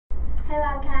Hey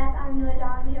Wildcats, I'm Lily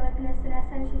Dawn here with Miss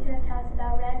Vanessa, and she's going to tell us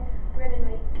about Red Ribbon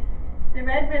Week. The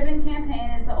Red Ribbon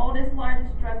campaign is the oldest,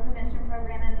 largest drug prevention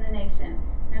program in the nation.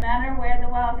 No matter where the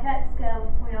Wildcats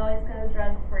go, we always go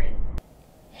drug-free.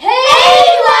 Hey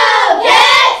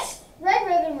Wildcats! Red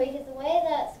Ribbon Week is a way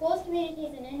that schools,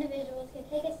 communities, and individuals can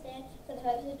take a stand for the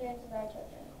hopes and dreams of our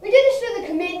children. We do this through the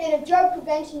commitment of drug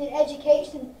prevention and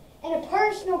education and a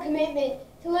personal commitment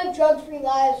to live drug-free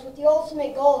lives with the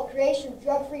ultimate goal of creation of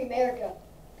drug-free America.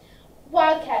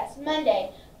 Wildcats,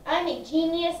 Monday. I'm a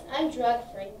genius, I'm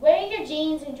drug-free. Wear your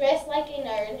jeans and dress like a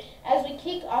nerd as we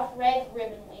kick off Red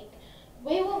Ribbon Week.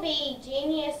 We will be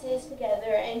geniuses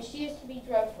together and choose to be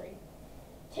drug-free.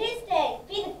 Tuesday,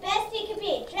 be the best you can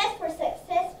be. Dress for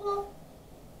successful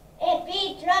and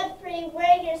be drug-free.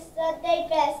 Wear your Sunday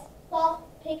best. Fall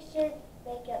picture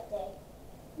makeup day.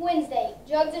 Wednesday,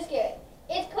 drugs are scary.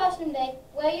 It's costume day.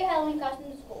 Wear your Halloween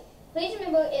costume to school. Please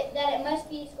remember that it must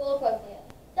be school appropriate.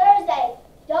 Thursday,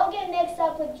 don't get mixed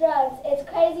up with drugs. It's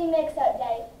crazy mix-up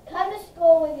day. Come to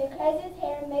school with your craziest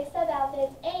hair, mixed-up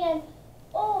outfits,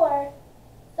 and/or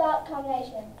sock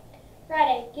combination.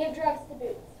 Friday, give drugs to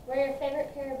boots.